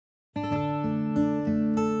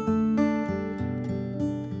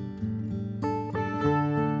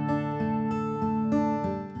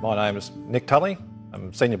My name is Nick Tully.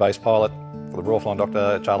 I'm Senior Base Pilot for the Royal Flying Doctor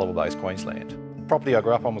at Charlotte Base, Queensland. The property I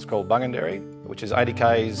grew up on was called Bunganderry, which is 80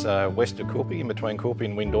 k's west of Quilpie, in between Quilpie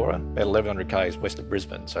and Windora, about 1100 k's west of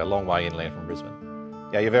Brisbane, so a long way inland from Brisbane.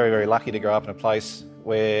 Yeah, you're very, very lucky to grow up in a place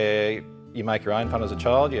where you make your own fun as a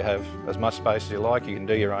child, you have as much space as you like, you can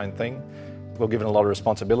do your own thing. We're given a lot of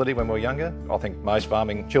responsibility when we're younger. I think most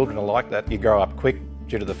farming children are like that. You grow up quick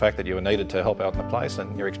due to the fact that you were needed to help out in the place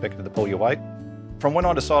and you're expected to pull your weight. From when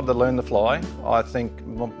I decided to learn to fly, I think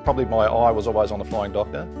probably my eye was always on the Flying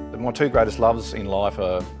Doctor. My two greatest loves in life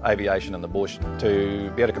are aviation and the bush.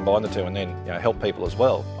 To be able to combine the two and then help people as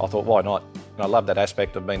well, I thought, why not? And I love that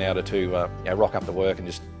aspect of being able to rock up to work and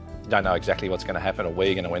just don't know exactly what's going to happen or where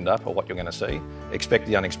you're going to end up or what you're going to see. Expect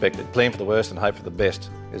the unexpected. Plan for the worst and hope for the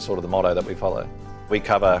best is sort of the motto that we follow. We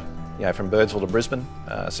cover from Birdsville to Brisbane,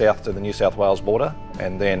 south to the New South Wales border,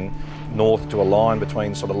 and then north to a line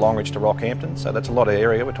between sort of Longreach to Rockhampton. So that's a lot of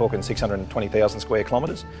area. We're talking 620,000 square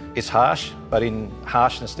kilometres. It's harsh, but in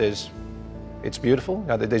harshness it's beautiful.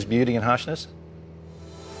 There's beauty in harshness.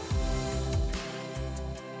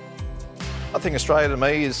 I think Australia to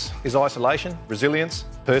me is isolation, resilience,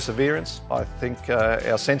 perseverance. I think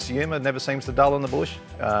our sense of humour never seems to dull in the bush,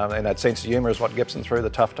 and that sense of humour is what gets them through the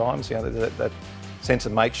tough times. That sense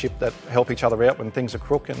of mateship, that help each other out when things are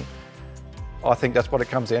crook, and I think that's what it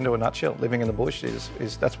comes down to in a nutshell. Living in the bush is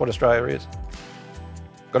that's what Australia is.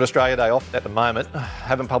 Got Australia Day off at the moment.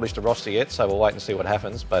 Haven't published a roster yet, so we'll wait and see what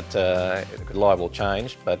happens, but live will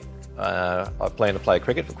change. But I plan to play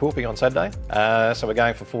cricket for Quilpie on Saturday, so we're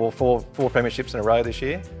going for four premierships in a row this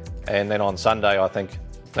year, and then on Sunday I think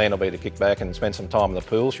the plan will be to kick back and spend some time in the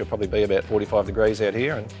pool. She'll probably be about 45 degrees out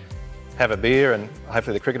here, and have a beer, and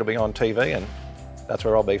hopefully the cricket will be on TV, and that's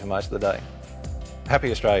where I'll be for most of the day.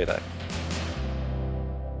 Happy Australia Day.